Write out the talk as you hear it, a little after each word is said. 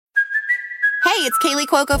it's Kaylee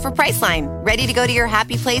Cuoco for Priceline. Ready to go to your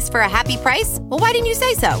happy place for a happy price? Well, why didn't you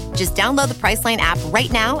say so? Just download the Priceline app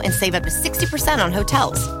right now and save up to 60% on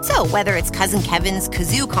hotels. So whether it's Cousin Kevin's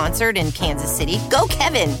Kazoo Concert in Kansas City, go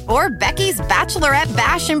Kevin, or Becky's Bachelorette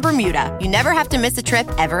Bash in Bermuda, you never have to miss a trip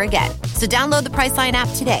ever again. So download the Priceline app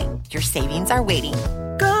today. Your savings are waiting.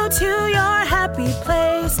 Go to your happy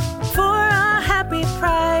place for a happy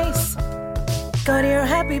price. Go to your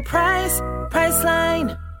happy price,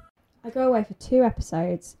 Priceline. I go away for 2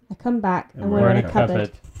 episodes. I come back and we're in a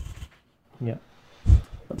cupboard. Yeah.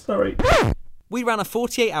 I'm sorry. We ran a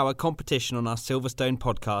 48-hour competition on our Silverstone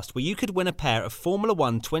podcast where you could win a pair of Formula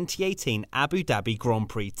 1 2018 Abu Dhabi Grand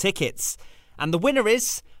Prix tickets. And the winner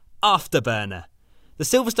is Afterburner. The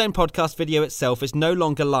Silverstone podcast video itself is no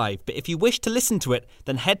longer live, but if you wish to listen to it,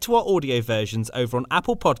 then head to our audio versions over on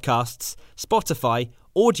Apple Podcasts, Spotify,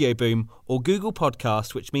 Audio Boom or Google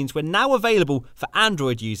Podcasts, which means we're now available for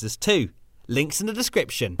Android users too. Links in the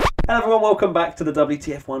description. Hello everyone, welcome back to the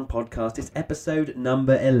WTF1 podcast. It's episode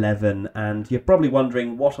number 11 and you're probably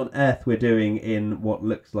wondering what on earth we're doing in what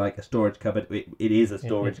looks like a storage cupboard. It is a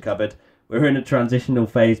storage cupboard. We're in a transitional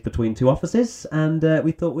phase between 2 offices and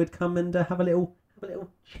we thought we'd come and have a little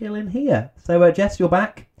chill in here. So Jess, you're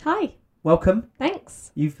back. Hi. Welcome.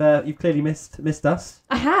 Thanks. You've clearly missed us.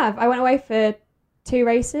 I have. I went away for 2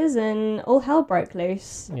 races and all hell broke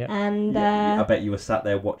loose. Yeah. And I bet you were sat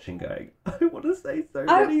there watching going, I want to say so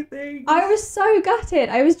many things. I was so gutted.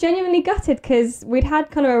 I was genuinely gutted because we'd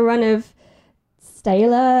had kind of a run of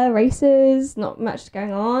staler races, not much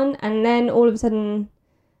going on. And then all of a sudden,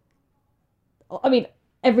 I mean,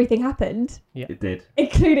 everything happened. Yeah. It did.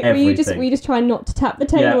 Including, were you just trying not to tap the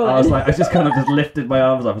table? Yeah, I just kind of just lifted my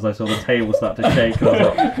arms up as I saw the table start to shake. And I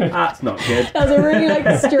was like, that's not good. That was a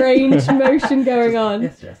really strange motion going on.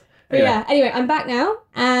 Yes. But yeah, anyway, I'm back now.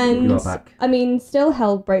 And you are back. I mean, still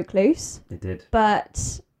hell broke loose. It did.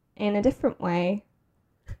 But in a different way.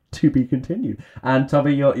 To be continued. And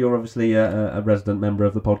Tommy, you're obviously a resident member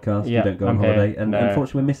of the podcast. Yeah, you don't go on I'm holiday. here. And No,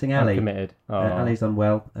 unfortunately, we're missing Ali. I'm committed. Ali's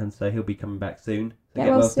unwell, and so he'll be coming back soon. So Get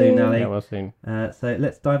well soon, Ali. Get well soon. So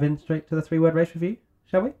let's dive in straight to the 3-word race review,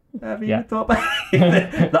 shall we? Have you Yeah. thought about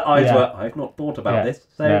it? The eyes Yeah. were, I've not thought about this.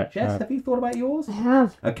 So, No, Jess, have you thought about yours? I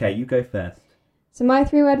have. Okay, you go first. So my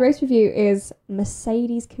 3-word race review is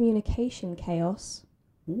Mercedes communication chaos.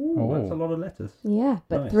 Ooh, that's a lot of letters. Yeah,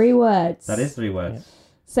 but Nice. 3 words. That is 3 words. Yeah.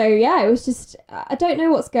 So yeah, it was just, I don't know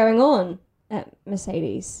what's going on at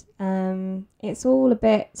Mercedes. It's all a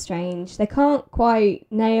bit strange. They can't quite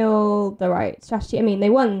nail the right strategy. I mean, they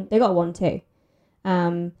got 1-2.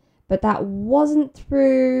 But that wasn't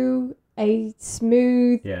through a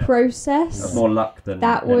smooth process. That was more luck than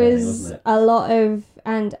That anything, was wasn't it? a lot of,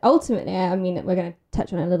 and ultimately, I mean, we're going to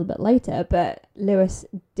touch on it a little bit later, but Lewis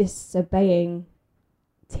disobeying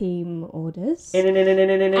team orders and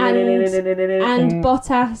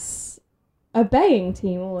Bottas obeying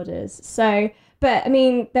team orders. So, but I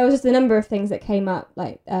mean, there was just a number of things that came up,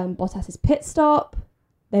 like Bottas's pit stop.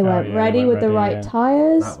 They weren't ready with the right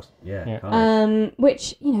tyres. That was,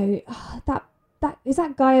 which, you know, that is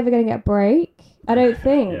that guy ever going to get a break? I don't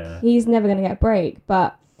think. He's never going to get a break.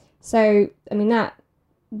 But so, I mean, that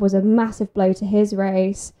was a massive blow to his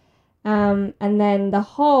race. And then the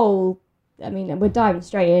whole, I mean, we're diving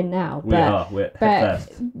straight in now. We're head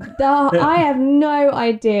first. I have no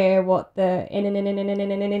idea what the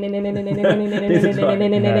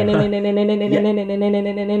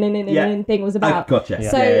thing was about. Gotcha.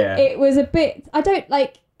 So it was a bit. I don't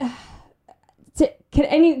like.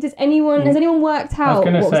 Has anyone worked out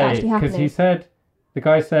what was actually happening? Because he said, the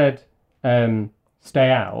guy said, stay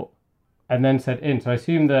out, and then said in. So I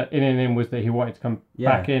assume that in was that he wanted to come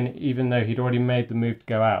back in, even though he'd already made the move to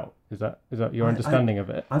go out. Is that your understanding of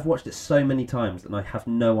it? I've watched it so many times and I have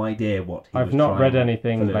no idea what he was I've not read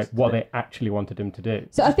anything like what they actually wanted him to do.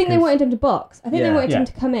 So I think they wanted him to box. I think they wanted him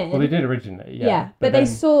to come in. Well, they did originally, Yeah, but they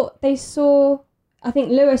saw. I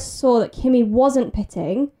think Lewis saw that Kimi wasn't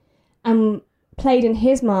pitting, and played in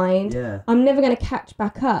his mind. Yeah. I'm never going to catch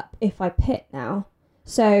back up if I pit now,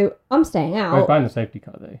 so I'm staying out. We're buying the safety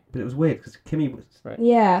car though. But it was weird because Kimi was. Right.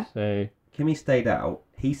 Yeah. So Kimi stayed out.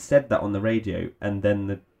 He said that on the radio, and then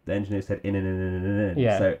the engineer said in.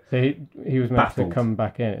 Yeah. So he was meant to come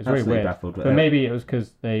back in. It's really weird. Baffled, but maybe it was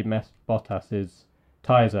because they messed Bottas's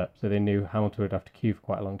tyres up, so they knew Hamilton would have to queue for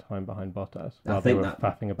quite a long time behind Bottas while they were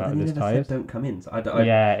faffing about with his tyres. Don't come in. So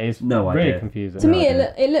it's no really idea. confusing. To me,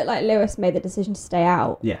 it looked like Lewis made the decision to stay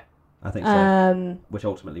out. Yeah, I think so. Which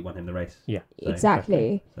ultimately won him the race. Yeah, so,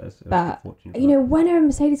 exactly. So but you know, when are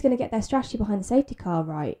Mercedes going to get their strategy behind the safety car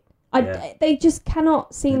right? They just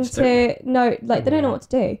cannot seem to know. Like they don't know what to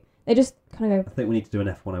do. They just kind of I go, think we need to do an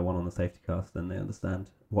F101 on the safety cars, then they understand.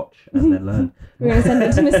 Watch and then learn. we're going to send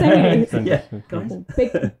it to Mercedes. Send Yeah, it to-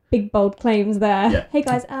 guys. Big bold claims there. Yeah. Hey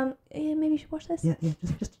guys, maybe you should watch this. Yeah,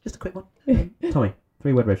 just a quick one. Tommy,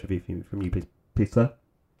 3-word race review from you, please, sir.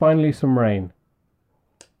 Finally, some rain.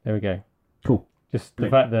 There we go. Cool. Just the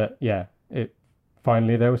Great. fact that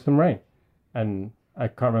finally there was some rain, and I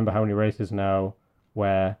can't remember how many races now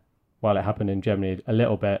where, while it happened in Germany a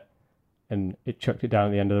little bit, and it chucked it down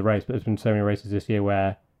at the end of the race. But there's been so many races this year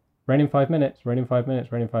where rain in 5 minutes, rain in 5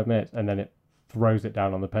 minutes, rain in 5 minutes, and then it throws it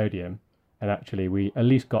down on the podium. And actually, we at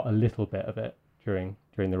least got a little bit of it during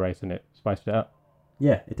the race, and it spiced it up.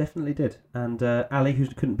 Yeah, it definitely did. And Ali, who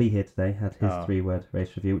couldn't be here today, had his 3-word race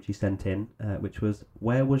review, which he sent in, which was,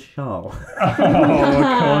 "Where was Charles?" Oh, of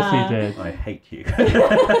course he did. I hate you.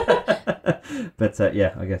 But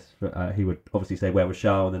yeah, I guess he would obviously say, "Where was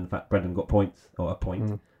Charles?" And then the fact Brendan got points, or a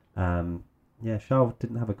point. Yeah, Charles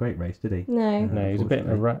didn't have a great race, did he? No. No, he was a bit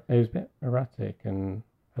Unfortunately. he was a bit erratic and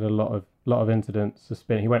had a lot of incidents to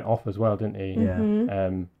spin. He went off as well, didn't he? Yeah.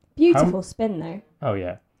 Mhm. Beautiful spin though. Oh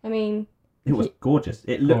yeah. I mean, It was gorgeous.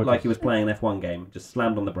 It looked like Gorgeous. he was playing an F1 game, just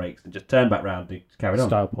slammed on the brakes and just turned back round and carried on.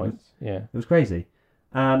 Style points. Yeah. It was crazy.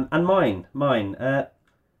 And mine,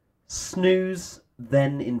 snooze,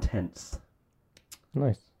 then intense.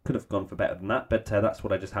 Nice. Could have gone for better than that, but that's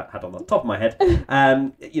what I just had on the top of my head.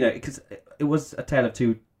 Because it was a tale of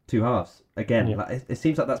two halves. Again, Yeah. like, it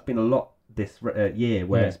seems like that's been a lot this year,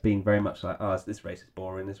 where Yeah. it's been very much like, this race is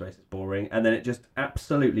boring, and then it just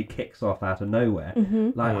absolutely kicks off out of nowhere.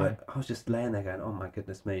 mhm. Like Yeah. I was just laying there going, oh my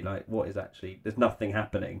goodness me, like what is actually? There's nothing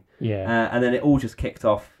happening. Yeah. And then it all just kicked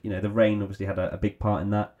off. The rain obviously had a big part in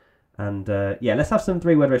that. And let's have some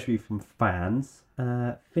 3-word race review from fans.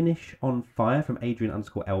 Finish on fire from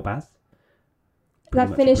Adrian_Elbaz. Pretty That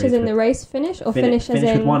much finish agreed as in with- the race finish, or finish as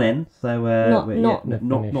finish in with one N. So Not- not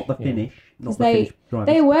not- the The finish, finish, not 'Cause the finish drivers.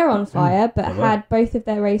 they were on fire, but They were. had both of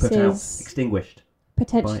their put out, races extinguished.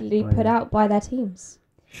 potentially by put them. out by their teams.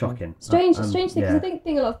 Shocking. Strange thing, because yeah. I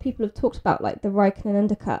think a lot of people have talked about like the Raikkonen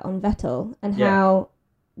undercut on Vettel and Yeah. how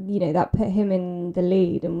that put him in the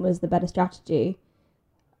lead and was the better strategy.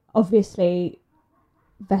 Obviously,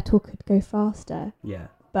 Vettel could go faster, Yeah.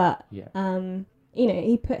 but Yeah.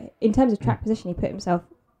 he put, in terms of track position, he put himself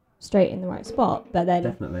straight in the right spot. But then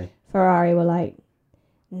Definitely. Ferrari were like,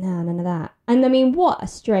 nah, none of that. And I mean, what a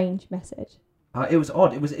strange message. It was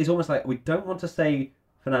odd. It's almost like we don't want to say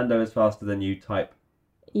Fernando is faster than you type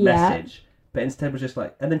Yeah. message, but instead was just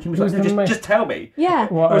like, and then Kim was It like, was no, the most- just tell me. Yeah.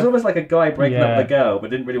 It was almost like a guy breaking up Yeah. with a girl, but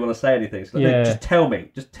didn't really want to say anything. So like, no, Yeah. just tell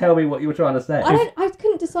me. Just tell me what you were trying to say. I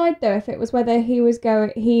couldn't decide though if it was whether he was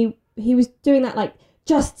he was doing that like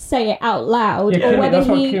just say it out loud, Yeah, or Kimi, whether that's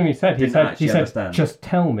what he Kimi said. He didn't said, actually understand. just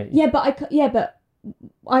tell me.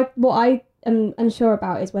 but what I am unsure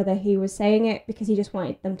about is whether he was saying it because he just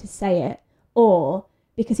wanted them to say it, or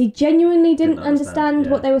because he genuinely didn't Didn't understand, understand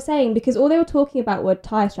yeah. what they were saying, because all they were talking about were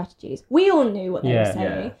tyre strategies. We all knew what they were Yeah.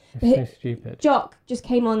 saying. Yeah. It's so stupid. Jock just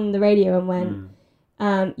came on the radio and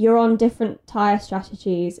went, you're on different tyre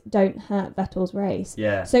strategies, don't hurt Vettel's race.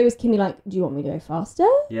 Yeah. So was Kimi like, do you want me to go faster?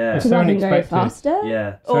 Yeah. It's Because so I can go unexpected. faster?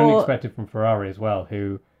 Yeah. So Or- unexpected from Ferrari as well,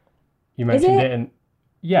 who you mentioned it? it, and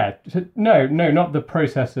no, not the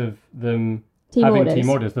process of them Team having orders. team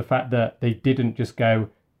orders. The fact that they didn't just go,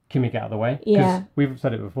 Kimi, get out of the way. 'Cause Yeah. we've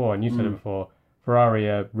said it before, and you said it before. Ferrari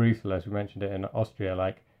are ruthless. We mentioned it in Austria.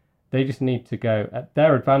 Like they just need to go. At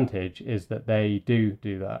their advantage is that they do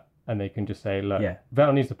that, and they can just say, look, Yeah.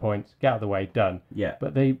 Vettel needs the points. Get out of the way. Done. Yeah.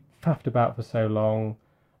 But they faffed about for so long.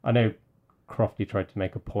 I know Crofty tried to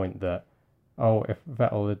make a point that, if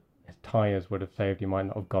Vettel his tyres would have saved, he might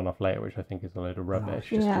not have gone off later, which I think is a load of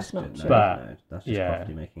rubbish. Yeah, it's not no, true. But, no, that's just yeah.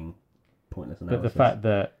 Crofty making pointless But analysis. the fact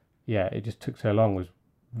that it just took so long was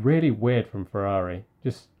really weird from Ferrari.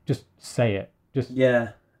 Just say it. Just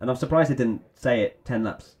Yeah, and I'm surprised they didn't say it 10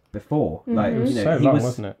 laps before. Like, it was you know, so he long, was,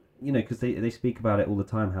 wasn't it? because they speak about it all the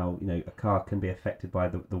time, how, a car can be affected by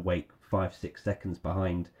the weight 5-6 seconds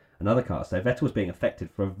behind another car. So Vettel was being affected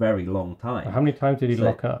for a very long time. How many times did he So-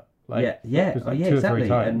 lock up? yeah, it was like 2 or 3 exactly.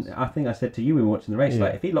 times. And I think I said to you when we were watching the race, Yeah.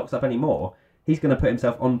 like, if he locks up any more, he's going to put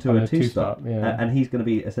himself onto On a a two-stop, two-stop, yeah. and he's going to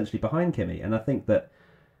be essentially behind Kimi. And I think that,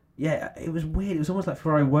 it was weird. It was almost like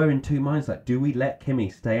Ferrari were in two minds. Like, do we let Kimi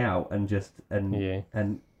stay out and just Yeah.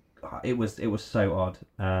 and it was so odd,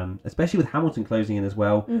 especially with Hamilton closing in as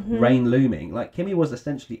well, rain looming. Like Kimi was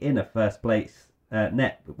essentially in a first place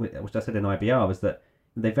net, which I said in IBR was that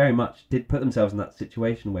they very much did put themselves in that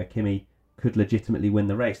situation where Kimi could legitimately win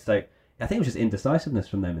the race. So I think it was just indecisiveness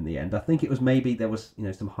from them in the end. I think it was maybe there was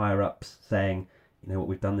some higher ups saying, what,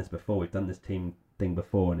 we've done this before, we've done this team thing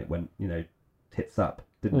before, and it went tits up.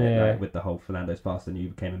 didn't it? Yeah. Like, with the whole Fernando's faster than you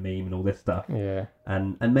became a meme and all this stuff. Yeah.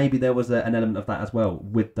 And maybe there was an element of that as well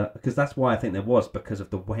with that, because that's why I think there was, because of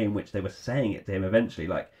the way in which they were saying it to him eventually,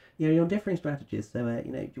 like, you're on differing strategies, so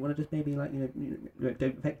do you want to just maybe like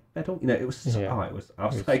don't affect Vettel? It was I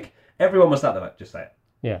was like, everyone was sat there like, just say it.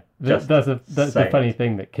 Yeah, Just that's the say funny it.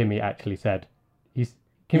 thing that Kimmy actually said.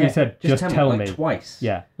 Kimmy said, just tell me. Twice.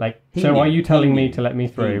 Yeah, like, He so knew. are you He telling me knew. to let me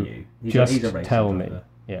He through? knew. He's Just a racing tell me. driver.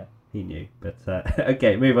 Yeah. He knew, but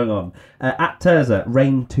okay, moving on. At Terza,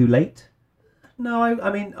 rain too late? No,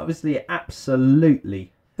 I mean, obviously it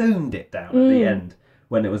absolutely hooned it down at the end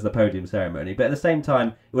when it was the podium ceremony, but at the same time,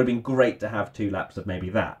 it would have been great to have 2 laps of maybe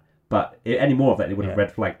that, but any more of that, it would have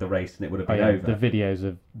red flagged the race and it would have been over. The videos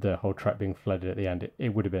of the whole track being flooded at the end,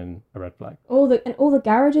 it would have been a red flag. All the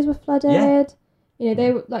garages were flooded. Yeah.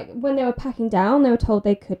 They were like, when they were packing down, they were told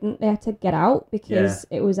they couldn't. They had to get out because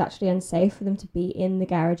it was actually unsafe for them to be in the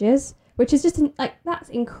garages, which is just that's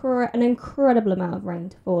an incredible amount of rain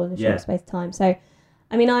to fall in a short space of time. So,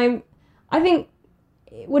 I mean, I think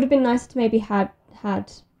it would have been nice to maybe had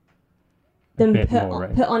them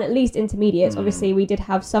put on at least intermediates. Obviously, we did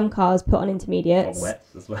have some cars put on intermediates. Full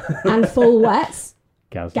wets as well. And full wets.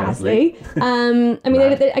 Gasly. I mean,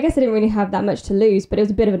 I guess they didn't really have that much to lose, but it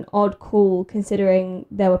was a bit of an odd call considering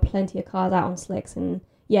there were plenty of cars out on slicks, and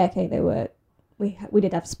we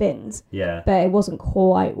did have spins, Yeah. but it wasn't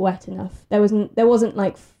quite wet enough. There wasn't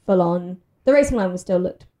like full on. The racing line was still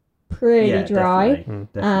looked pretty dry.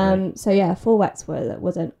 Definitely. So full wets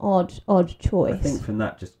was an odd choice. I think from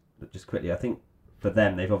that, just quickly, I think for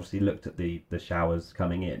them, they've obviously looked at the showers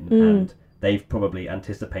coming in, and they've probably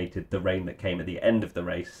anticipated the rain that came at the end of the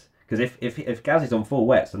race. Because if Gasly's on full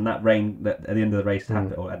wets and that rain that at the end of the race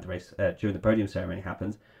happens, or at the race during the podium ceremony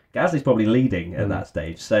happens, Gasly's probably leading at that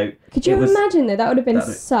stage. So could you imagine that would have been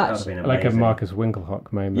such like a Marcus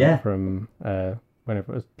Winkelhock moment from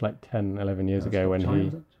whenever it was like 10, 11 years ago when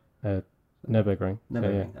he Nürburgring.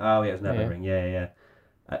 Nürburgring. Oh yeah, it was Nürburgring. Yeah.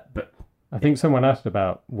 But I think someone asked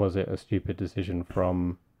about, was it a stupid decision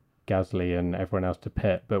from Gasly and everyone else to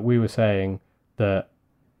pit, but we were saying that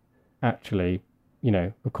actually,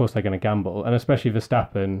 of course they're going to gamble, and especially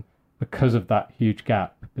Verstappen, because of that huge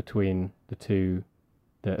gap between the two,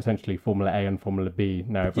 the essentially Formula A and Formula B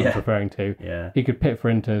now everyone's referring to, he could pit for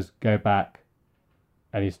Inters, go back,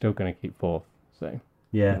 and he's still going to keep 4th, so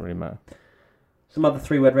it doesn't really matter. Some other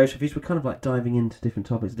 3-word race reviews. We're kind of like diving into different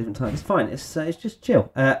topics at different times. It's fine. It's just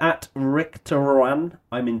chill. At Rick Teruan,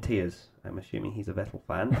 I'm in tears. I'm assuming he's a Vettel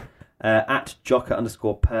fan. At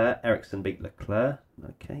Jocker_Per, Ericsson beat Leclerc.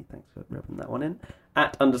 Okay, thanks for rubbing that one in.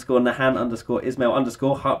 At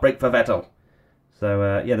 _Nahan_Ismail_ heartbreak for Vettel.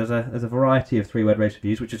 So there's a variety of 3-word race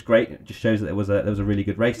reviews, which is great. It just shows that there was a really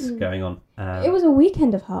good race going on. It was a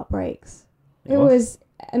weekend of heartbreaks. It was.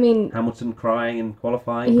 I mean, Hamilton crying in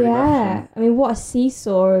qualifying. Pretty much. I mean, what a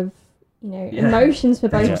seesaw of emotions for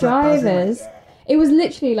both drivers. It was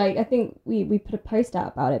literally like, I think we put a post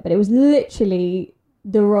out about it, but it was literally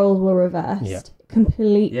the roles were reversed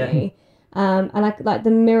completely. And like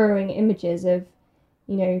the mirroring images of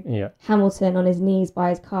Hamilton on his knees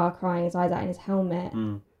by his car crying his eyes out in his helmet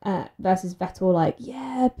versus Vettel like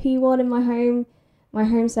P1 in my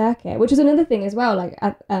home circuit, which is another thing as well, like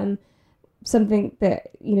something that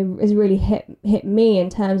has really hit me in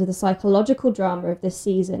terms of the psychological drama of this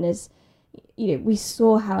season is we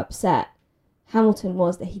saw how upset Hamilton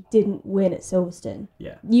was that he didn't win at Silverstone.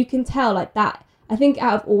 You can tell like that. I think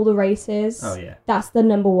out of all the races, that's the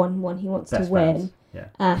number one he wants to win.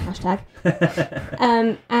 Hashtag.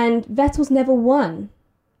 And Vettel's never won.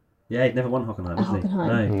 Yeah, he'd never won Hockenheim,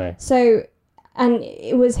 has he? No. So, and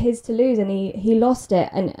it was his to lose, and he lost it.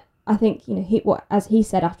 And I think as he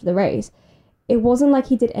said after the race, it wasn't like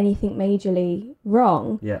he did anything majorly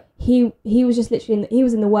wrong. Yeah. He was just literally he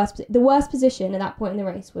was in the worst position at that point in the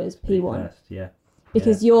race was P1.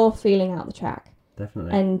 Because you're feeling out the track.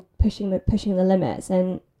 Definitely. And pushing the limits,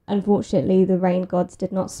 and unfortunately the rain gods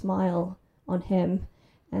did not smile on him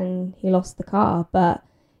and he lost the car. But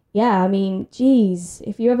I mean, geez,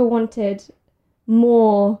 if you ever wanted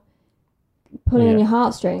more pulling on your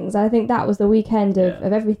heartstrings, I think that was the weekend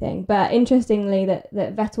of everything. But interestingly that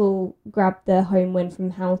Vettel grabbed the home win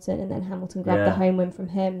from Hamilton, and then Hamilton grabbed the home win from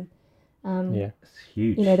him. It's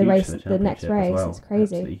huge. The race, the next race, it's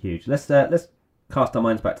crazy. Absolutely huge. Let's cast our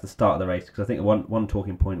minds back to the start of the race, because I think one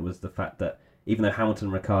talking point was the fact that even though Hamilton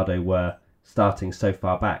and Ricciardo were starting so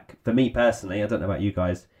far back, for me personally, I don't know about you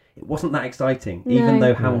guys, it wasn't that exciting. No. Even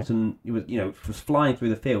though Hamilton was flying through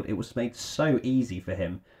the field, it was made so easy for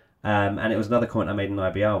him. And it was another comment I made in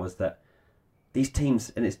IBR was that these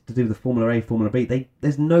teams, and it's to do with the Formula A, Formula B,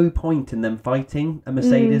 there's no point in them fighting a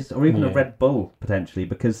Mercedes or even a Red Bull, potentially,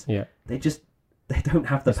 because they don't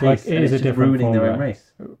have the pace, and it's just ruining their own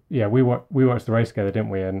race. Yeah, we watched the race together, didn't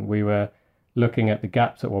we? And we were looking at the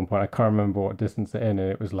gaps at one point. I can't remember what distance it in,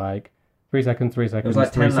 and it was like 3 seconds, 3 seconds, it was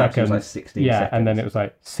like 3 10 laps, seconds. it was like 16 seconds. And then it was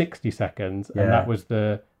like 60 seconds, and that was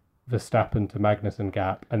the Verstappen to Magnussen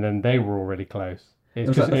gap, and then they were already close. It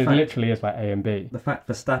literally is like A and B. The fact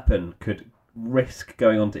Verstappen could risk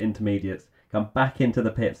going on to intermediates, come back into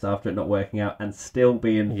the pits after it not working out, and still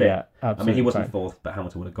be in fifth. Yeah, absolutely. I mean, he wasn't fourth, but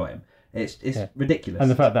Hamilton would have got him. It's ridiculous.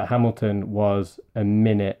 And the fact that Hamilton was a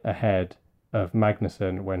minute ahead of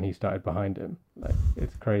Magnussen when he started behind him, like,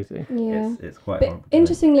 it's crazy. Yeah, it's quite. But horrible.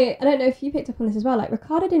 interestingly, I don't know if you picked up on this as well. Like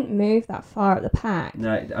Ricciardo didn't move that far at the pack.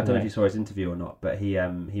 No, I don't know if you saw his interview or not, but he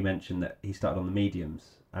mentioned that he started on the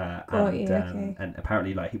mediums. And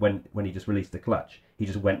apparently, like when he just released the clutch, he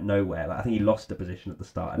just went nowhere. Like I think he lost a position at the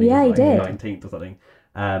start, and he was did 19th or something.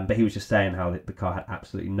 But he was just saying how the car had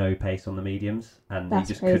absolutely no pace on the mediums, and That's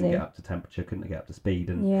he just crazy. couldn't get up to temperature, couldn't get up to speed,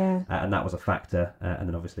 and that was a factor. And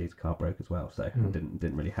then obviously his car broke as well, so it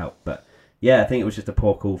didn't really help. But yeah, I think it was just a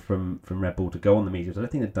poor call from Red Bull to go on the mediums. I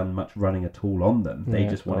don't think they'd done much running at all on them. They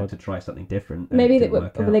just wanted to try something different. Maybe were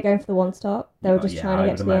they going for the one stop? They were just trying to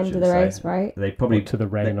get to the end of the race, right? They probably to the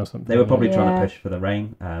rain or something. They were probably trying to push for the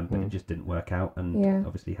rain, but it just didn't work out. And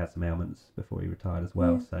obviously he had some ailments before he retired as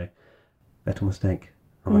well. So Vettel mistake.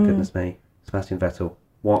 Oh my goodness me, Sebastian Vettel.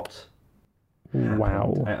 What?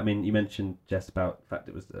 Wow. Happened? I mean, you mentioned Jess about the fact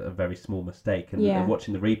it was a very small mistake, and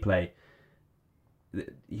watching the replay,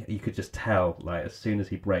 you could just tell, like, as soon as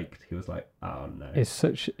he braked, he was like, "Oh no!" It's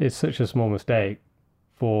such a small mistake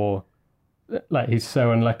for, like, he's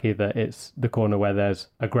so unlucky that it's the corner where there's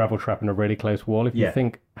a gravel trap and a really close wall. If you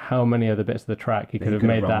think how many other bits of the track he could have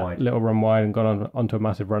made that little run wide and gone onto a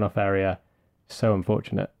massive runoff area, so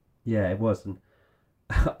unfortunate. Yeah, it was. And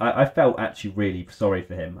I felt actually really sorry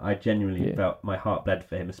for him. I genuinely felt my heart bled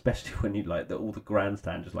for him, especially when you all the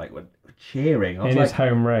grandstand just like were cheering. I was his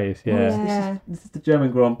home race, this is the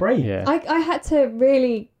German Grand Prix. Yeah, I had to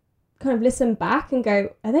really kind of listen back and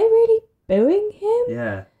go, are they really booing him?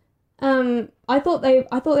 Yeah. I thought they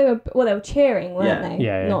were cheering, weren't they?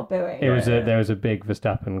 Yeah. Not booing. There was a big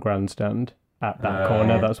Verstappen grandstand at that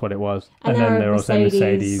corner. That's what it was. And then there were also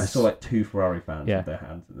Mercedes. I saw like 2 Ferrari fans with their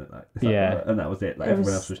hands in it, and that was it. Like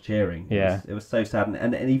everyone else was cheering. It was so sad,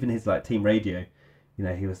 and even his like team radio,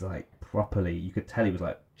 he was like properly. You could tell he was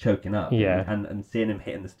like choking up. And seeing him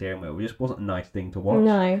hitting the steering wheel just wasn't a nice thing to watch.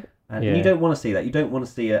 No. And you don't want to see that. You don't want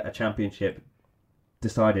to see a championship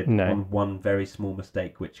decided on one very small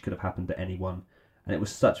mistake, which could have happened to anyone. And it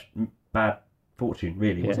was such bad fortune,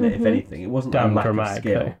 really, wasn't it? If anything, it wasn't a lack of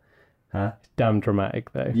skill. Though. Huh? It's damn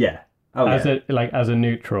dramatic though. Yeah. As a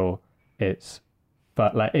neutral,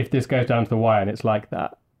 but like if this goes down to the wire and it's like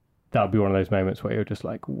that would be one of those moments where you're just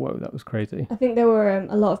like, whoa, that was crazy. I think there were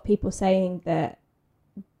a lot of people saying that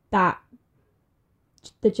the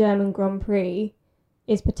German Grand Prix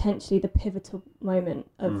is potentially the pivotal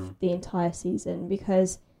moment of the entire season,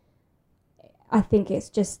 because I think it's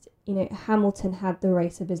just, Hamilton had the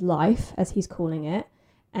race of his life, as he's calling it,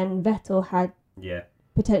 and Vettel had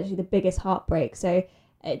potentially the biggest heartbreak. So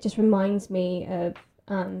it just reminds me of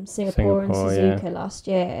Singapore and Suzuka last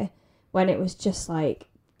year, when it was just like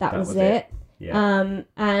that was it. And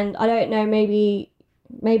I don't know, maybe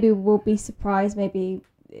we'll be surprised, maybe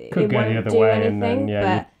could it go won't the other do way, anything,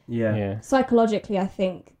 and but psychologically I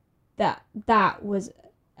think that was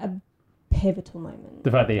a pivotal moment.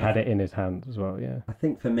 The fact that he had it in his hands as well, I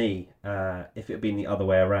think for me, if it had been the other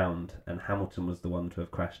way around and Hamilton was the one to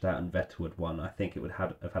have crashed out and Vettel had won, I think it would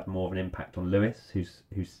have had more of an impact on Lewis, who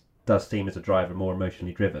does seem as a driver more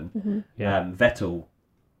emotionally driven. Vettel,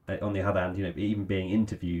 on the other hand, even being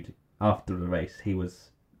interviewed after the race, he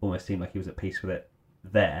almost seemed like he was at peace with it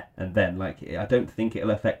there and then. Like, I don't think it'll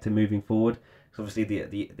affect him moving forward. Because obviously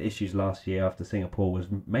the issues last year after Singapore was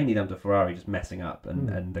mainly down to Ferrari just messing up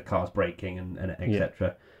and the cars braking and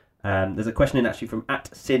etc. There's a question in actually from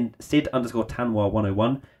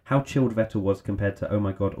 @Sid_Tanwar101. How chilled Vettel was compared to, oh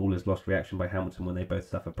my god, all is lost reaction by Hamilton when they both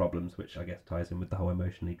suffer problems, which I guess ties in with the whole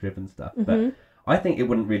emotionally driven stuff. But I think it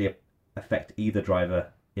wouldn't really affect either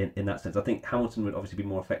driver in that sense. I think Hamilton would obviously be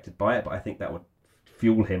more affected by it, but I think that would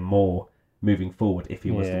fuel him more moving forward if he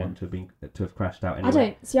was the one to have crashed out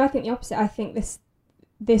anyway. I think the opposite. I think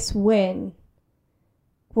this win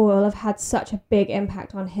will have had such a big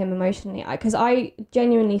impact on him emotionally, because I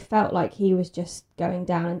genuinely felt like he was just going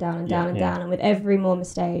down and down and down and down, and with every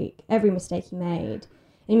mistake he made,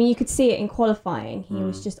 I mean, you could see it in qualifying. He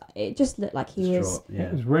was it just looked like he was. Yeah.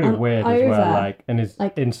 It was really weird as well. Like in his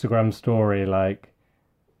Instagram story, like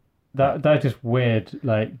that just weird.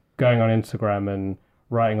 Like going on Instagram and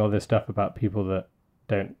writing all this stuff about people that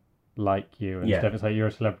don't like you and stuff. It's like, you're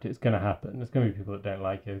a celebrity. It's going to happen. There's going to be people that don't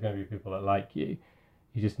like you. There's going to be people that like you.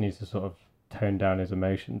 He just needs to sort of tone down his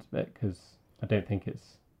emotions a bit, because I don't think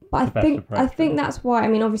it's. But I think that's why. I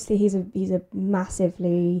mean, obviously he's a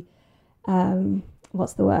massively,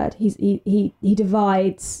 what's the word? He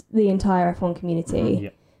divides the entire F1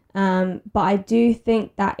 community. But I do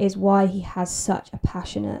think that is why he has such a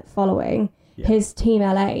passionate following. Yeah. His team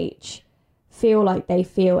LH feel like they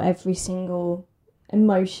feel every single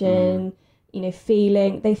emotion,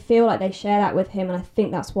 feeling. They feel like they share that with him, and I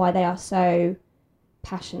think that's why they are so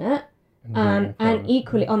passionate. And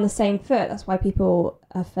equally on the same foot, that's why people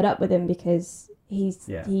are fed up with him, because he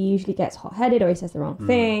usually gets hot-headed, or he says the wrong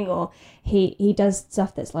thing, or he does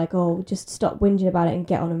stuff that's like, oh, just stop whinging about it and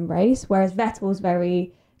get on and race. Whereas Vettel's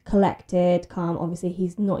very collected, calm. Obviously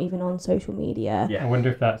he's not even on social media. I wonder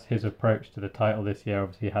if that's his approach to the title this year.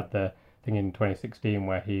 Obviously he had the thing in 2016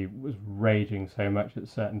 where he was raging so much at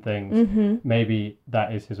certain things. Maybe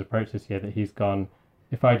that is his approach this year, that he's gone,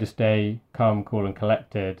 if I just stay calm, cool and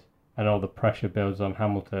collected, and all the pressure builds on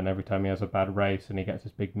Hamilton every time he has a bad race and he gets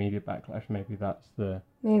this big media backlash, maybe that's the...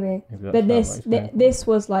 Maybe but this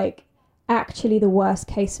was like actually the worst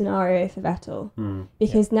case scenario for Vettel,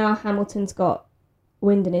 because now Hamilton's got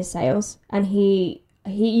wind in his sails, and he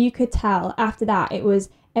you could tell after that it was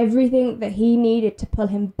everything that he needed to pull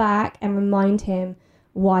him back and remind him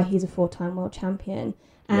why he's a 4-time world champion.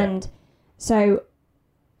 And so,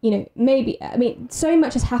 maybe, I mean, so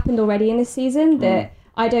much has happened already in this season that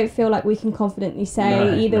I don't feel like we can confidently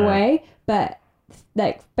say either way, but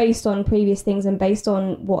like based on previous things and based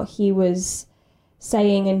on what he was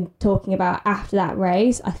saying and talking about after that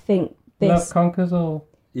race, I think this love conquers all.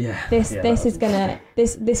 This is gonna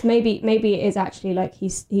this maybe it is actually like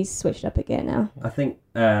he's switched up again now. I think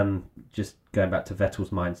just going back to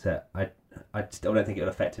Vettel's mindset, I still don't think it will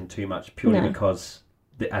affect him too much, purely because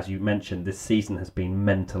as you mentioned, this season has been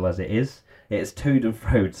mental as it is. It has toed and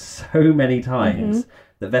froed so many times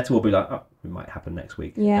that Vettel will be like, oh, it might happen next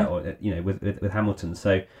week. Or with Hamilton.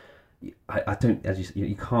 So I don't, as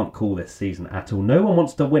you can't call this season at all. No one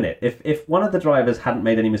wants to win it. If one of the drivers hadn't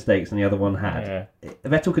made any mistakes and the other one had,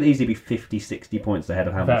 Vettel could easily be 50, 60 points ahead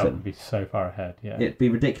of Hamilton. That would be so far ahead, It'd be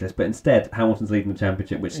ridiculous. But instead, Hamilton's leading the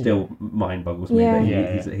championship, which still mind boggles me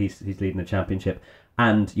that he's leading the championship.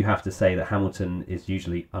 And you have to say that Hamilton is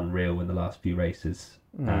usually unreal in the last few races,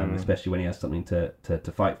 especially when he has something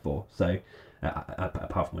to fight for. So,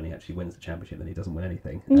 apart from when he actually wins the championship, then he doesn't win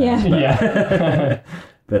anything.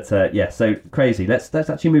 But so crazy. Let's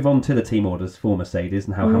actually move on to the team orders for Mercedes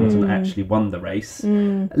and how Hamilton actually won the race.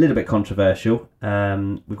 A little bit controversial.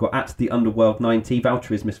 We've got at the Underworld 90,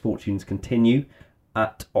 Valtteri's misfortunes continue.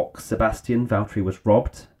 At Ox Sebastian, Valtteri was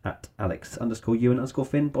robbed. At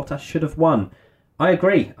Alex_Ewan_Finn, Bottas should have won. I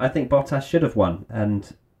agree. I think Bottas should have won,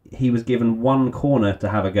 and he was given one corner to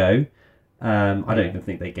have a go. I don't even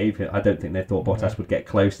think they gave him. I don't think they thought Bottas would get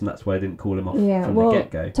close, and that's why they didn't call him off from the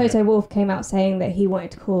get-go. Toto Wolff came out saying that he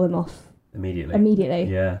wanted to call him off immediately.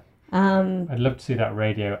 Yeah. I'd love to see that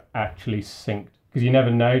radio actually synced, because you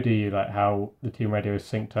never know, do you? Like how the team radio is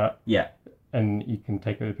synced up. Yeah. And you can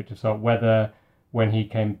take it with a pinch of salt whether, when he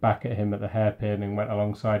came back at him at the hairpin and went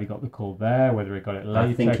alongside, he got the call there, whether he got it later.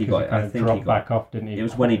 I think he got it. I think dropped back off, didn't he? It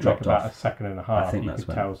was when he dropped about off. A second and a half. I think you that's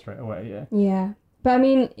could tell straight away, Yeah. But I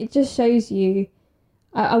mean, it just shows you,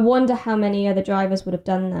 I wonder how many other drivers would have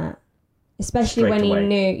done that. Especially Straight when away. he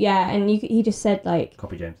knew, and he just said like...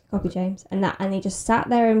 Copy James. And he just sat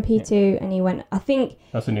there in P2 and he went, I think...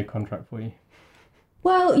 That's a new contract for you.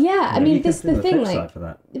 Well, I mean, this is the thing, like, for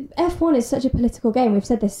that. F1 is such a political game. We've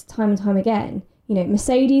said this time and time again.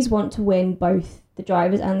 Mercedes want to win both the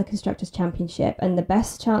Drivers' and the Constructors' Championship, and the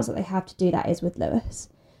best chance that they have to do that is with Lewis.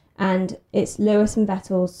 And it's Hamilton and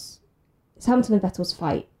Vettel's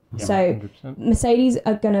fight. Yeah, so 100%. Mercedes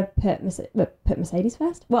are going to put Mercedes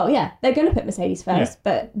first. Well, they're going to put Mercedes first,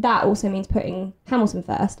 but that also means putting Hamilton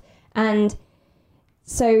first. And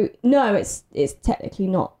so, no, it's technically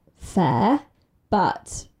not fair,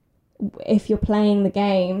 but if you're playing the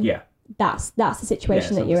game... That's the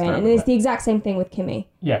situation that you're in, and it's the exact same thing with Kimi.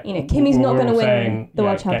 Kimi's not going to win the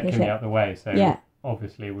world championship. Get Kimi out of the way, so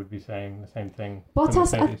obviously would be saying the same thing.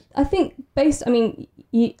 Bottas, I think, at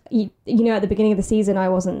the beginning of the season, I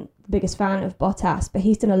wasn't the biggest fan of Bottas, but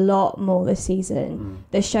he's done a lot more this season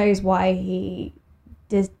that shows why he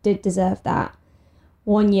did deserve that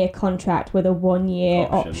 1-year contract with a 1-year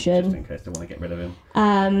option. Just in case they want to get rid of him.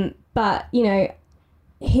 But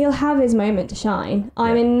he'll have his moment to shine.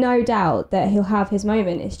 I'm in no doubt that he'll have his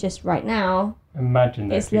moment. It's just right now,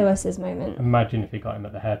 Imagine it's Lewis's moment. Imagine if he got him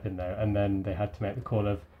at the hairpin though, and then they had to make the call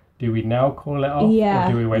of, do we now call it off, Yeah.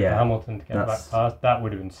 or do we wait for Yeah. Hamilton to get back past? That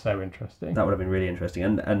would have been so interesting. That would have been really interesting.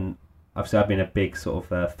 And obviously I've been a big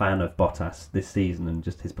sort of fan of Bottas this season and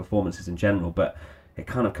just his performances in general, but it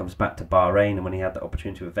kind of comes back to Bahrain and when he had that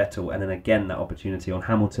opportunity with Vettel, and then again that opportunity on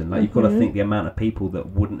Hamilton. Like you've got to think the amount of people that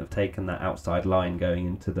wouldn't have taken that outside line going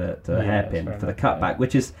into the hairpin for the cutback,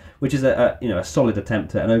 which is a solid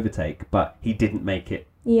attempt at an overtake, but he didn't make it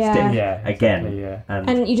stick again. Yeah.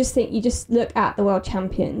 And you just look at the world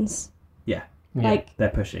champions. Yeah. Like they're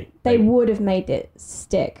pushy. They would have made it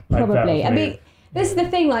stick probably. I mean, this is the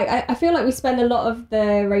thing. Like I feel like we spend a lot of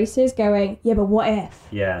the races going, yeah, but what if?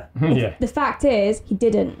 Yeah. The fact is, he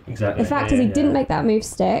didn't. Exactly. The fact is, he didn't make that move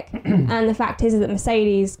stick, and the fact is that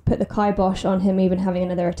Mercedes put the kibosh on him even having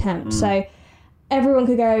another attempt. So everyone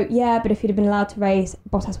could go, yeah, but if he'd have been allowed to race,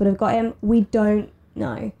 Bottas would have got him. We don't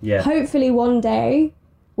know. Yeah. Hopefully one day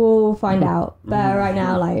we'll find out. But right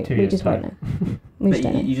now, like, we just won't know. But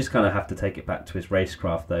you just kind of have to take it back to his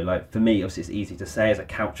racecraft, though. Like for me, obviously, it's easy to say as a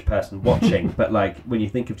couch person watching, but like when you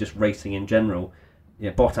think of just racing in general,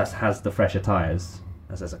 Bottas has the fresher tyres.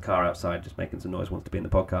 As there's a car outside just making some noise, wants to be in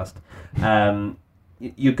the podcast.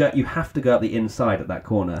 You have to go up the inside at that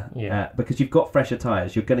corner because you've got fresher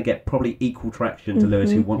tyres. You're going to get probably equal traction to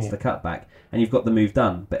Lewis, who wants the cutback, and you've got the move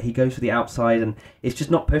done. But he goes for the outside, and it's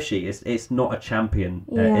just not pushy. It's not a champion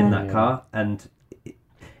in that car, and.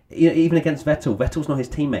 Even against Vettel's not his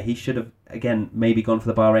teammate. He should have maybe gone for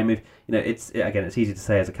the Bahrain move. It's easy to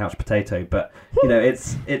say as a couch potato, but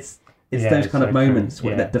it's those kind of moments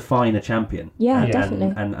that define a champion. Yeah,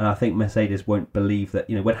 definitely. And I think Mercedes won't believe that.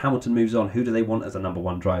 When Hamilton moves on, who do they want as a number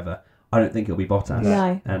one driver? I don't think it'll be Bottas.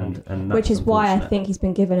 No, and that's which is why I think he's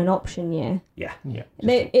been given an option year. Yeah.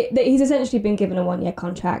 He's essentially been given a 1-year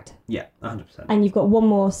contract. Yeah, 100%. And you've got one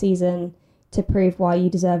more season to prove why you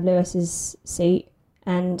deserve Lewis's seat.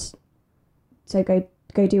 And so go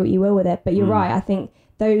do what you will with it. But you're right. I think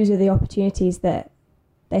those are the opportunities that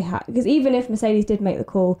they had. Because even if Mercedes did make the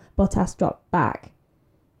call, Bottas dropped back,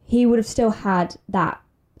 he would have still had that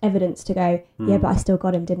evidence to go, yeah, but I still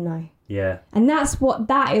got him, didn't I? Yeah. And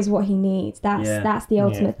that is what he needs. That's the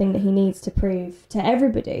ultimate thing that he needs to prove to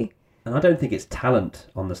everybody. And I don't think it's talent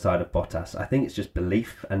on the side of Bottas. I think it's just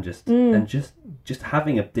belief and just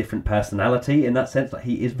having a different personality in that sense. Like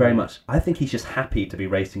he is very much. I think he's just happy to be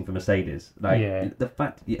racing for Mercedes. Like the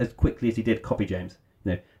fact, as quickly as he did copy James,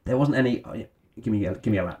 there wasn't any. Give me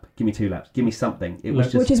a lap. Give me 2 laps. Give me something. It was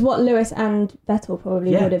just, which is what Lewis and Vettel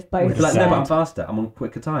probably would have both said. No, but I'm faster. I'm on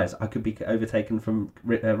quicker tyres. I could be overtaken from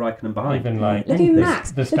Raikkonen behind. Even like look at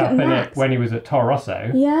Max. Verstappen when he was at Toro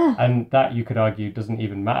Rosso. Yeah. And that you could argue doesn't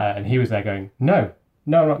even matter. And he was there going, no,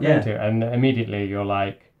 I'm not going to. And immediately you're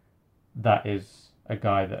like, that is a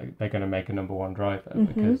guy that they're going to make a number one driver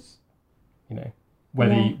because,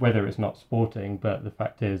 whether it's not sporting, but the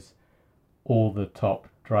fact is, all the top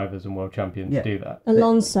drivers and world champions do that.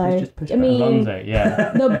 Alonso. Alonso,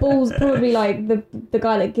 the Bull's probably like the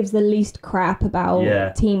guy that gives the least crap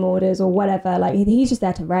about team orders or whatever. Like he's just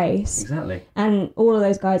there to race. Exactly. And all of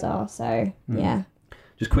those guys are, so yeah.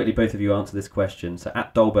 Just quickly, both of you answer this question. So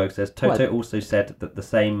at Dolberg says, Toto also said that the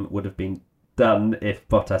same would have been done if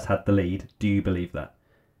Bottas had the lead. Do you believe that?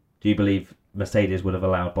 Do you believe Mercedes would have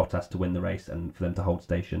allowed Bottas to win the race and for them to hold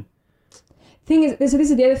station? Thing is, so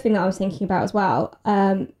this is the other thing that I was thinking about as well.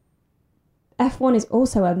 F1 is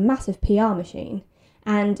also a massive PR machine,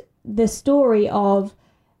 and the story of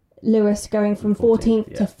Lewis going from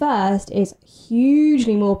 14th to 1st is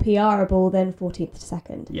hugely more PRable than 14th to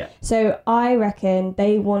 2nd. Yeah. So I reckon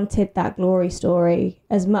they wanted that glory story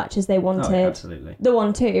as much as they wanted the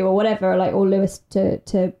 1-2 or whatever, like, or Lewis to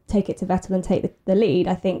take it to Vettel and take the lead.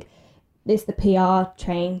 I think it's the PR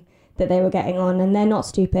train that they were getting on, and they're not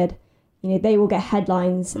stupid. They will get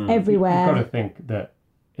headlines everywhere. You've got to think that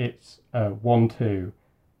it's 1-2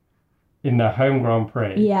 in their home Grand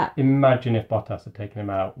Prix. Yeah. Imagine if Bottas had taken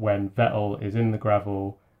him out when Vettel is in the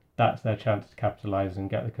gravel. That's their chance to capitalise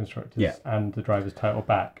and get the constructors and the drivers' title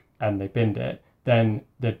back, and they binned it. Then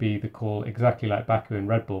there'd be the call exactly like Baku and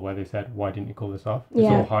Red Bull, where they said, "Why didn't you call this off?" It's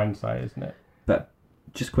all hindsight, isn't it? But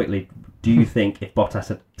just quickly, do you think if Bottas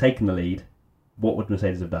had taken the lead, what would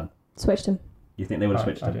Mercedes have done? Switched him. You think they would have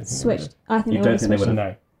switched him? Switched. I think you they don't think they would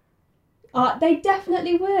have? No. They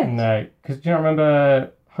definitely would. No, because do you not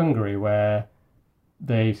remember Hungary where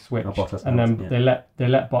they switched and then they let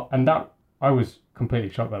and that I was completely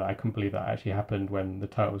shocked by that. I couldn't believe that actually happened when the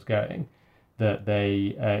title was going. That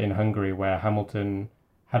they in Hungary where Hamilton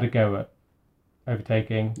had a go at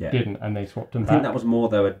overtaking, didn't, and they swapped him I back. think that was more,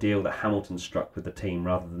 though, a deal that Hamilton struck with the team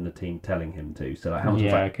rather than the team telling him to. So like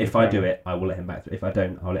Hamilton's like, if I do it, I will let him back through. If I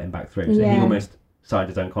don't, I'll let him back through. So he almost signed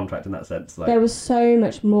his own contract in that sense. Like, there was so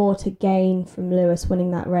much more to gain from Lewis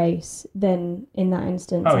winning that race than in that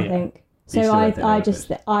instance, I think. So I just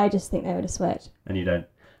think they would have switched. And you don't.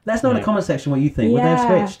 Let us know in the comment section what you think. Would they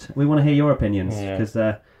have switched? We want to hear your opinions because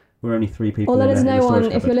we're only 3 people. Or let us know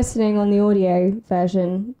if you're listening on the audio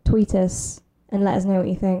version. Tweet us and let us know what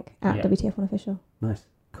you think at WTF1 Official. Nice,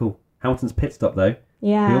 cool. Hamilton's pit stop though.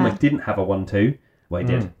 Yeah. He almost didn't have a 1-2. Well, he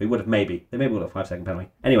did. He would have maybe. They maybe would have 5-second penalty.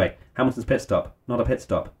 Anyway, Hamilton's pit stop, not a pit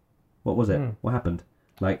stop. What was it? What happened?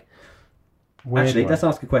 Like, actually, let's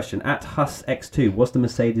ask a question. At HusX2, was the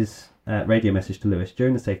Mercedes radio message to Lewis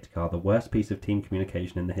during the safety car the worst piece of team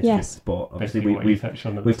communication in the history of the sport? Obviously, we've touched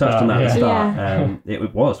on that at the start.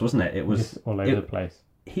 It was, wasn't it? It was just all over the place.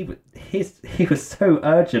 He was so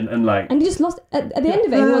urgent and like, and he just lost at the end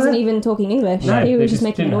of it. He wasn't even talking English. No, he was just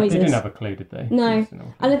making noises. They didn't have a clue, did they? No,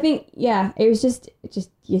 and I think it was just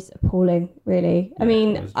appalling, really. I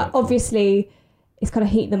mean, obviously, it's kind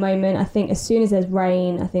of heat of the moment. I think as soon as there's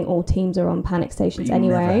rain, I think all teams are on panic stations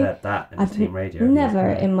anyway. Never heard that in the team radio.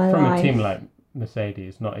 Never in my life. From a team like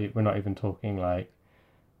Mercedes, we're not even talking like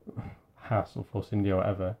Haas or Force India or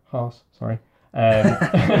whatever. Haas, sorry.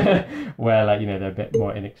 Where they're a bit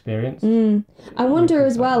more inexperienced. I wonder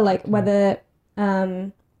as well, like whether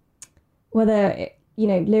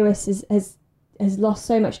Lewis has lost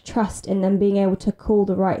so much trust in them being able to call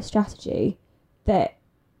the right strategy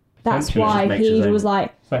that's why he was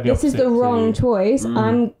like this is the wrong choice.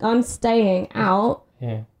 I'm staying out.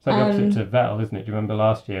 Yeah, it's like the opposite to Vettel, isn't it? Do you remember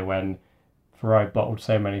last year when Ferrari bottled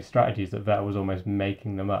so many strategies that Vettel was almost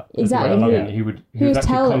making them up? Exactly. He was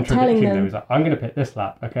actually contradicting them. He was like, I'm going to pick this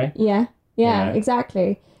lap, okay? Yeah,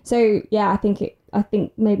 exactly. So I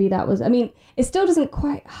think maybe that was. I mean, it still doesn't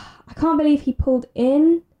quite. I can't believe he pulled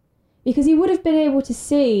in because he would have been able to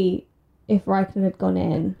see if Raikkonen had gone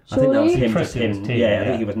in. Surely? I think that was him. I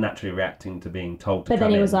think he was naturally reacting to being told to come in. But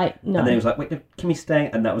then he was like, no. And then he was like, wait, no, can we stay?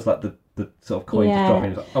 And that was like the sort of coin to drop in. He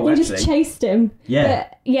was like, oh, he actually. just chased him. Yeah.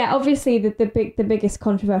 But obviously the biggest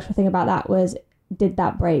controversial thing about that was, did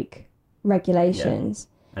that break regulations?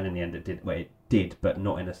 Yeah. And in the end it did. Well, it did, but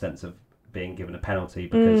not in a sense of being given a penalty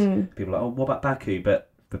because people are like, oh, what about Baku?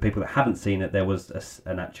 But for people that haven't seen it, there was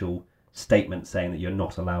an actual statement saying that you're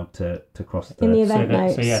not allowed to cross the... In the event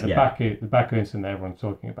notes. So the Baku incident that everyone's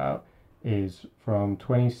talking about is from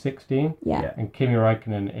 2016. Yeah. And Kimi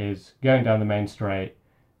Raikkonen is going down the main straight,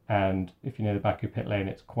 and if you know the Baku pit lane,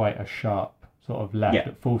 it's quite a sharp sort of left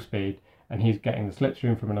at full speed, and he's getting the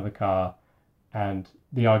slipstream from another car, and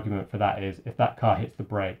the argument for that is if that car hits the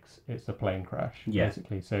brakes, it's a plane crash,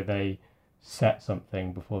 basically. So they set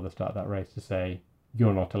something before the start of that race to say,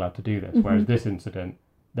 you're not allowed to do this. Whereas this incident,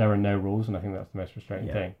 there are no rules, and I think that's the most frustrating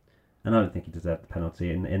thing. And I don't think he deserved the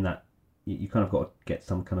penalty in that you kind of got to get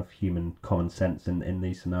some kind of human common sense in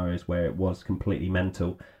these scenarios where it was completely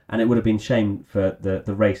mental, and it would have been shame for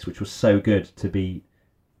the race, which was so good, to be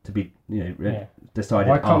decided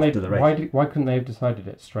after the race. Why couldn't they have decided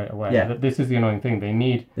it straight away? Yeah. This is the annoying thing. There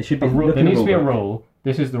needs to be a rule.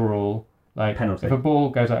 This is the rule. Like, penalty. If a ball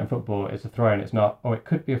goes out in football, it's a throw-in. It's not, it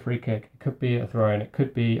could be a free kick, it could be a throw-in, it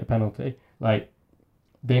could be a penalty. Like,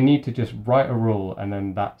 they need to just write a rule and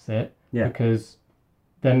then that's it. Yeah. Because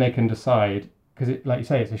then they can decide, because like you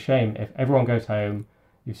say, it's a shame if everyone goes home,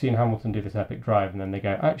 you've seen Hamilton do this epic drive, and then they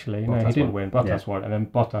go, actually, no, he didn't win, Bottas won, and then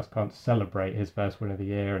Bottas can't celebrate his first win of the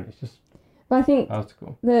year, and it's just... But I think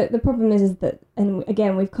article. The problem is that, and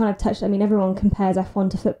again, we've kind of touched, I mean, everyone compares F1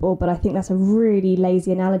 to football, but I think that's a really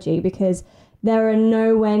lazy analogy because there are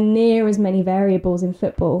nowhere near as many variables in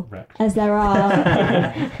football as there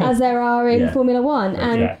are in Formula One.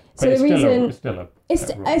 And so the reason...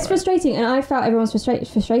 It's frustrating, and I felt everyone's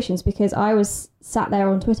frustrations because I was sat there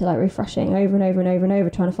on Twitter like refreshing over and over and over and over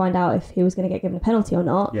trying to find out if he was going to get given a penalty or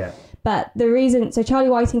not. Yeah. But the reason... So Charlie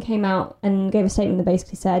Whiting came out and gave a statement that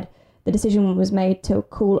basically said the decision was made to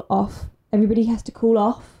cool off. Everybody has to cool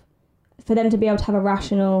off for them to be able to have a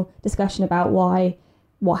rational discussion about why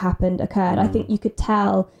what happened occurred. I think you could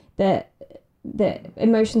tell that the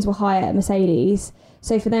emotions were higher at Mercedes.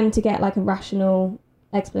 So for them to get like a rational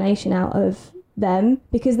explanation out of them,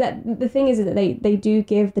 because the thing is that they do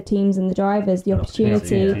give the teams and the drivers the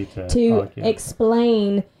opportunity to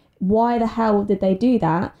explain why the hell did they do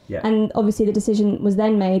that. And obviously the decision was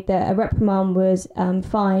then made that a reprimand was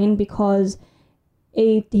fine because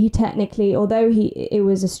he technically, although it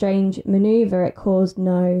was a strange manoeuvre, it caused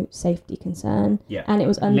no safety concern, and it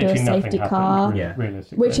was under a safety car,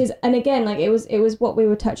 realistically. which is, and again, like it was what we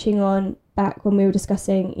were touching on back when we were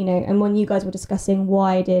discussing, and when you guys were discussing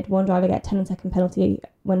why did one driver get a 10-second penalty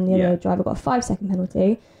when the other driver got a 5-second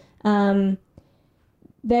penalty,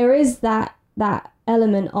 there is that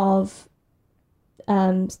element of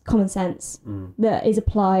common sense that is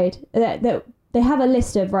applied, that they have a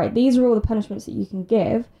list of, right, these are all the punishments that you can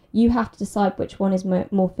give. You have to decide which one is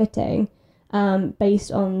more fitting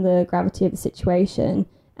based on the gravity of the situation.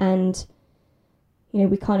 And,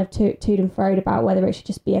 we kind of toed and froed about whether it should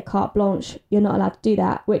just be a carte blanche. You're not allowed to do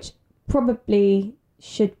that, which probably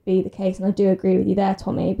should be the case. And I do agree with you there,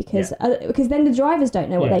 Tommy, because then the drivers don't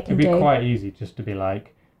know what they can do. It'd be quite easy just to be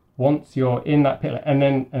like, once you're in that pit, and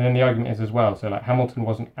then the argument is as well, so like Hamilton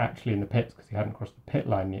wasn't actually in the pits because he hadn't crossed the pit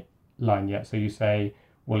line yet. So you say,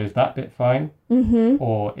 well, is that bit fine? Mm-hmm.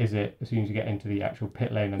 Or is it as soon as you get into the actual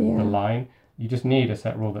pit lane and the line? You just need a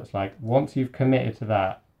set rule that's like, once you've committed to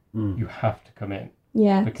that, you have to come in.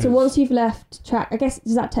 Yeah. So once you've left track, I guess,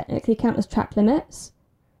 does that technically count as track limits?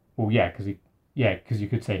 Well, yeah, because you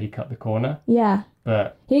could say he cut the corner. Yeah.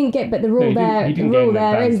 But he didn't get. But the rule is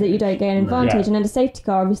that you don't gain an advantage, and under safety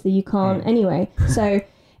car, obviously, you can't anyway. So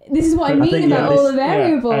this is what I mean about all the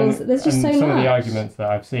variables. There's just so much. Some of the arguments that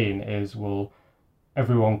I've seen is, well,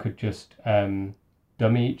 everyone could just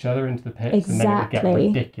dummy each other into the pits, and then it would get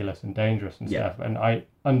ridiculous and dangerous and stuff. And I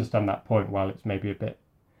understand that point. While it's maybe a bit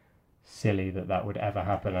silly that would ever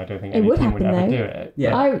happen, I don't think any team would ever do it.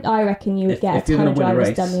 Yeah, I reckon you would get a ton of drivers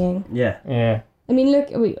dummying. Yeah. I mean, look,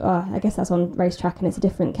 I guess that's on racetrack and it's a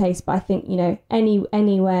different case, but I think,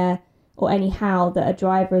 anywhere or anyhow that a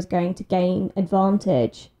driver is going to gain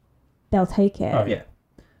advantage, they'll take it. Oh, yeah.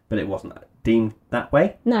 But it wasn't deemed that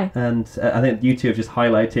way. No. And I think you two have just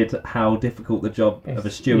highlighted how difficult the job of a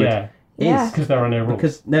steward is. Because there are no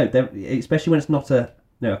rules. Because, especially when it's not a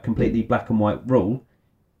completely black and white rule,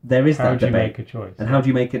 there is that debate. How do you make a choice? And how do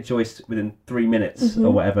you make a choice within 3 minutes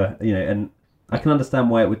or whatever? And I can understand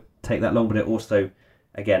why it would take that long, but it also,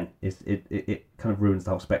 again, it kind of ruins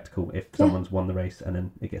the whole spectacle if someone's won the race and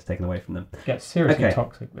then it gets taken away from them. It gets seriously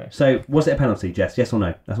toxic though. So was it a penalty, Jess? Yes or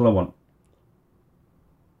no? That's all I want.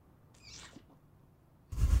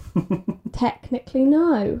 Technically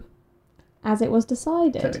no, as it was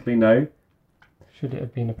decided. Technically no. Should it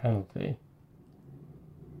have been a penalty?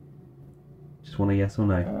 Just want a yes or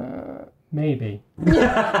no. Maybe.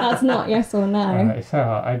 That's not yes or no. It's so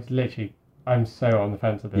hard. I'm so on the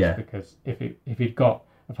fence of this because if he'd got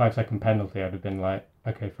a 5-second penalty, I'd have been like,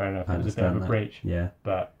 okay, fair enough. It was a bit of a breach. Yeah.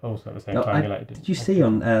 But also at the same time, did you see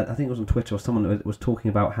on? I think it was on Twitter or someone was talking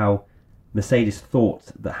about how Mercedes thought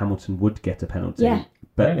that Hamilton would get a penalty,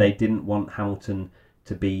 but they didn't want Hamilton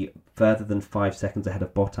to be further than 5 seconds ahead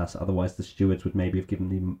of Bottas. Otherwise, the stewards would maybe have given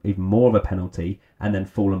him even more of a penalty and then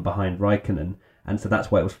fallen behind Raikkonen. And so that's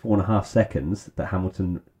why it was 4.5 seconds that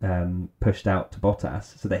Hamilton pushed out to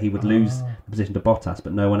Bottas, so that he would lose the position to Bottas,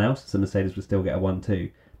 but no one else. So Mercedes would still get a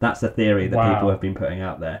 1-2. That's the theory that people have been putting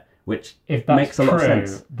out there, which makes a lot of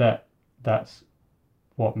sense. That's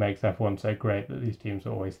what makes F1 so great, that these teams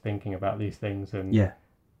are always thinking about these things, and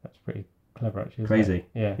that's pretty clever, actually. Crazy.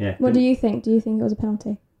 Yeah. What do you think? Do you think it was a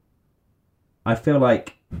penalty? I feel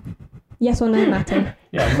like... Yes or no, Matty?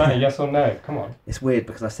 Yeah, Matty, yes or no? Come on. It's weird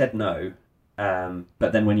because I said no.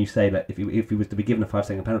 But then when you say that if he was to be given a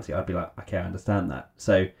 5-second penalty, I'd be like, okay, I understand that.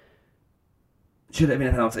 So, should it have been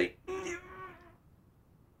a penalty?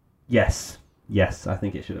 Yes, I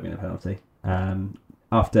think it should have been a penalty.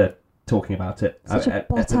 After talking about it, such a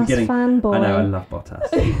Bottas at the beginning, fanboy. I know, I love Bottas.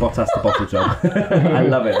 Bottas the bottle job. I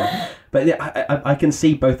love it. But yeah, I can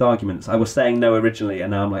see both arguments. I was saying no originally,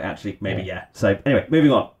 and now I'm like, actually, maybe yeah. So anyway,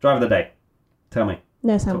 moving on. Driver of the day. Tell me.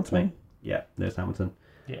 There's Hamilton. Yeah, there's Hamilton.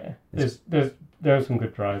 Yeah, there are some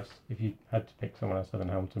good drives. If you had to pick someone else other than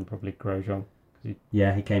Hamilton, probably Grosjean.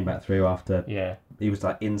 He came back through after. Yeah, he was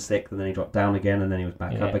like in 6th, and then he dropped down again, and then he was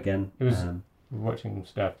back up again. It was watching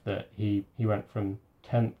stuff that he went from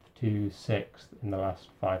 10th to 6th in the last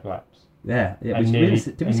 5 laps. Yeah. Did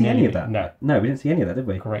we see any of that? No, we didn't see any of that, did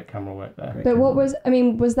we? Great camera work there. But what was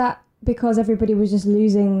that because everybody was just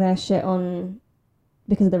losing their shit on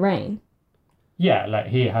because of the rain? Yeah, like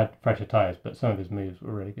he had fresher tyres, but some of his moves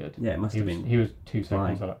were really good. Yeah, it must have been. He was 2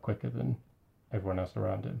 seconds a lot quicker than everyone else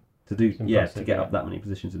around him. To get up that many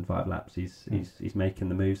positions in 5 laps, he's making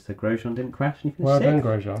the moves. So Grosjean didn't crash and he finished 6th. Well done,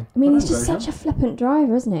 Grosjean. I mean, he's just such a flippant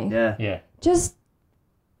driver, isn't he? Yeah. Just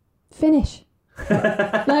finish.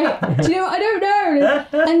 Like, do you know what? I don't know.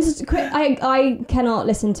 And just I cannot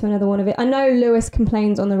listen to another one of it. I know Lewis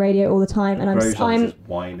complains on the radio all the time, and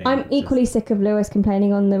I'm equally sick of Lewis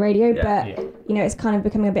complaining on the radio. But it's kind of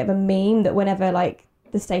becoming a bit of a meme that whenever like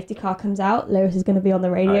the safety car comes out, Lewis is going to be on the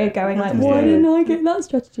radio going like, "Why didn't I get that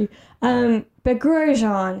strategy?" But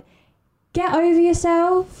Grosjean, get over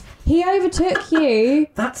yourself. He overtook you.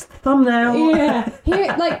 That's the thumbnail. Yeah.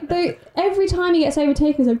 Every time he gets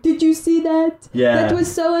overtaken, he's like, did you see that? Yeah. That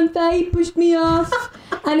was so unfair. He pushed me off.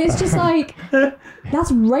 And it's just like,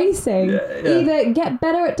 that's racing. Yeah. Either get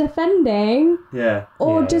better at defending Yeah.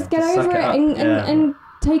 or just get Suck over it it up. and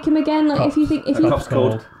take him again. Like if you think if you Cop's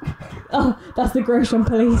called. oh, that's the Grosjean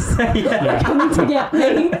police coming to get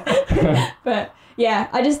me. But yeah,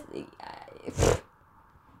 I just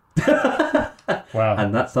Wow.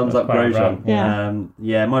 And that sums up quite Grosjean. run.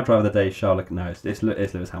 Yeah, my driver of the day is Charles. No, it's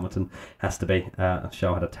Lewis Hamilton. Has to be. Charles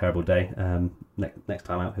had a terrible day. Next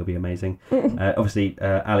time out, he'll be amazing. Obviously,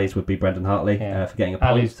 Ali's would be Brendan Hartley for getting a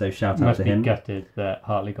point. Ali's so shout out must to be him. gutted that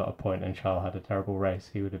Hartley got a point and Charles had a terrible race.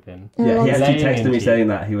 He would have been. Yeah, he actually laying texted me into saying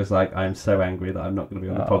that. He was like, "I'm so angry that I'm not going to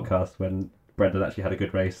be on the Oh. podcast when Brendan actually had a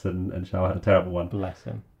good race and Charles had a terrible one." Bless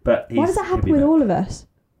him. But why does that he'll happen be with back. all of us?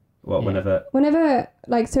 Well, Yeah. whenever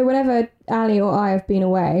Whenever Ali or I have been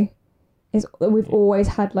away, we've always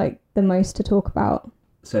had like the most to talk about.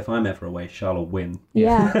 So if I'm ever away, Charles will win.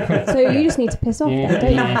 Yeah. So you just need to piss off then,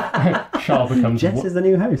 don't you? Charles becomes Jess is the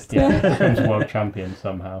new host. becomes world champion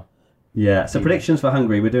somehow. Yeah, so predictions for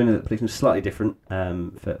Hungary. We're doing the predictions slightly different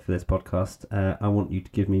for this podcast. I want you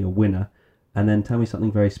to give me a winner and then tell me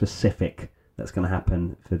something very specific that's going to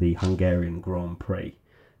happen for the Hungarian Grand Prix.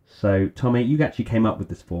 So, Tommy, you actually came up with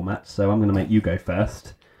this format, so I'm going to make you go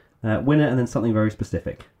first. Winner and then something very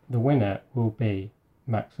specific. The winner will be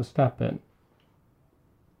Max Verstappen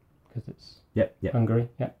because it's Yep. Hungary.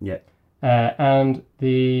 Yeah. Yep. And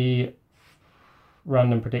the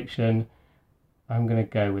random prediction, I'm going to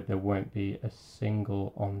go with there won't be a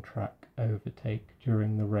single on-track overtake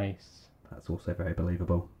during the race. That's also very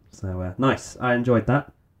believable. So, nice. I enjoyed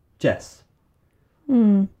that. Jess?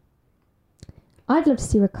 I'd love to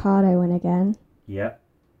see Ricciardo win again. Yep.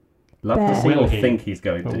 Love But- to see Will or he? think he's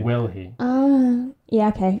going But to. will he? Yeah,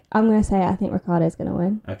 okay. I'm going to say I think Ricciardo's going to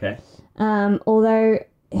win. Okay. Although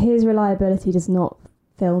his reliability does not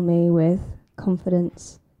fill me with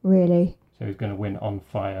confidence, really. So he's going to win on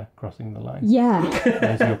fire, crossing the line. Yeah,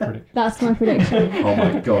 There's your prediction. that's my prediction. Oh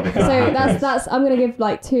my god. If that So happens. that's I'm going to give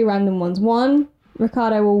like two random ones. One,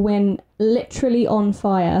 Ricciardo will win literally on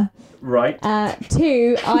fire. Right.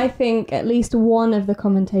 Two, I think at least one of the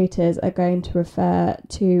commentators are going to refer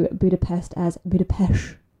to Budapest as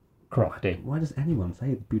Budapest. Crofty. Why does anyone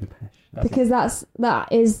say Budapest? Because that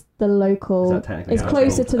is the local. Is that technically It's how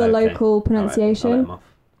closer called? to the Okay. local All right, I'll let pronunciation. him off.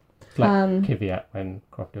 It's like Um, Kvyat when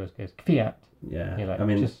Crofty always goes Kvyat. Yeah, You're like, I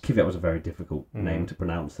mean, just- Kvyat was a very difficult Mm. name to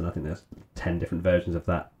pronounce, and I think there's 10 different versions of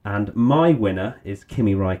that. And my winner is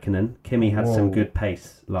Kimi Räikkönen. Kimi had some Whoa. good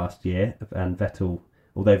pace last year, and Vettel,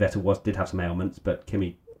 although Vettel did have some ailments, but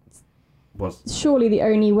Kimi was. Surely the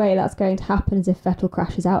only way that's going to happen is if Vettel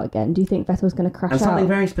crashes out again. Do you think Vettel's going to crash And out? something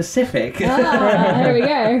very specific. Here we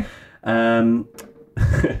go.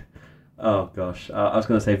 Oh gosh, I was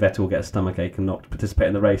going to say Vettel will get a stomachache and not participate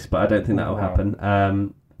in the race, but I don't think that will Wow.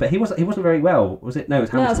 happen. But he wasn't very well, was it? No, it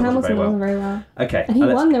was No, it was Hamilton. Hamilton wasn't wasn't very well. Okay, And he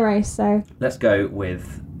let's- won the race, so... Let's go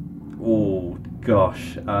with. Oh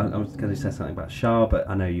gosh, I was going to say something about Charles, but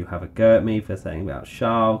I know you have a go at me for saying about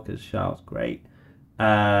Charles because Charles is great. Okay,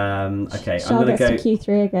 Charles I'm going gets to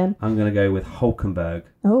to Q3 again. I'm going to go with Hulkenberg.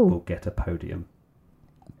 Oh, Will get a podium.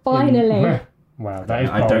 finally. Wow, that is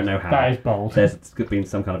I bold. don't know how. That is bold. There's been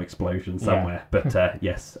some kind of explosion somewhere, but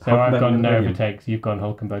yes. So I've Hulkenberg gone will no get a podium. overtakes, you've gone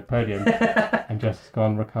Hulkenberg podium, and Jess has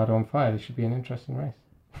gone Ricciardo on fire. This should be an interesting race.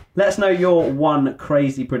 Let us know your one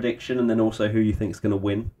crazy prediction, and then also who you think is going to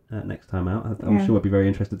win next time out. I'm Yeah. sure we'll be very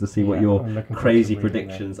interested to see what Yeah, your I'm looking forward crazy to reading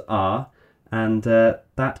predictions are. And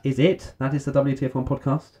that is it. That is the WTF1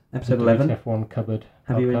 podcast, episode 11. F1 cupboard.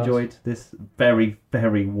 Have you podcast. enjoyed this very,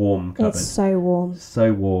 very warm cupboard? It's so warm.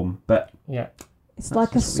 So warm, but Yeah. It's That's like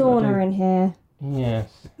a just what we gotta sauna do. in here.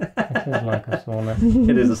 Yes. It is like a sauna.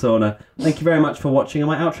 it is a sauna. Thank you very much for watching. Am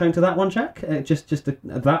I outroing to that one, Jack?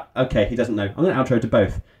 That? Okay, he doesn't know. I'm going to outro to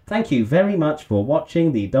both. Thank you very much for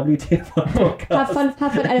watching the WTF1 podcast. Have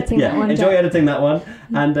fun editing that one. enjoy Jack. editing that one.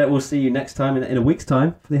 And we'll see you next time in a week's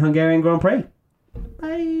time for the Hungarian Grand Prix.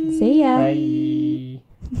 Bye. See ya. Bye.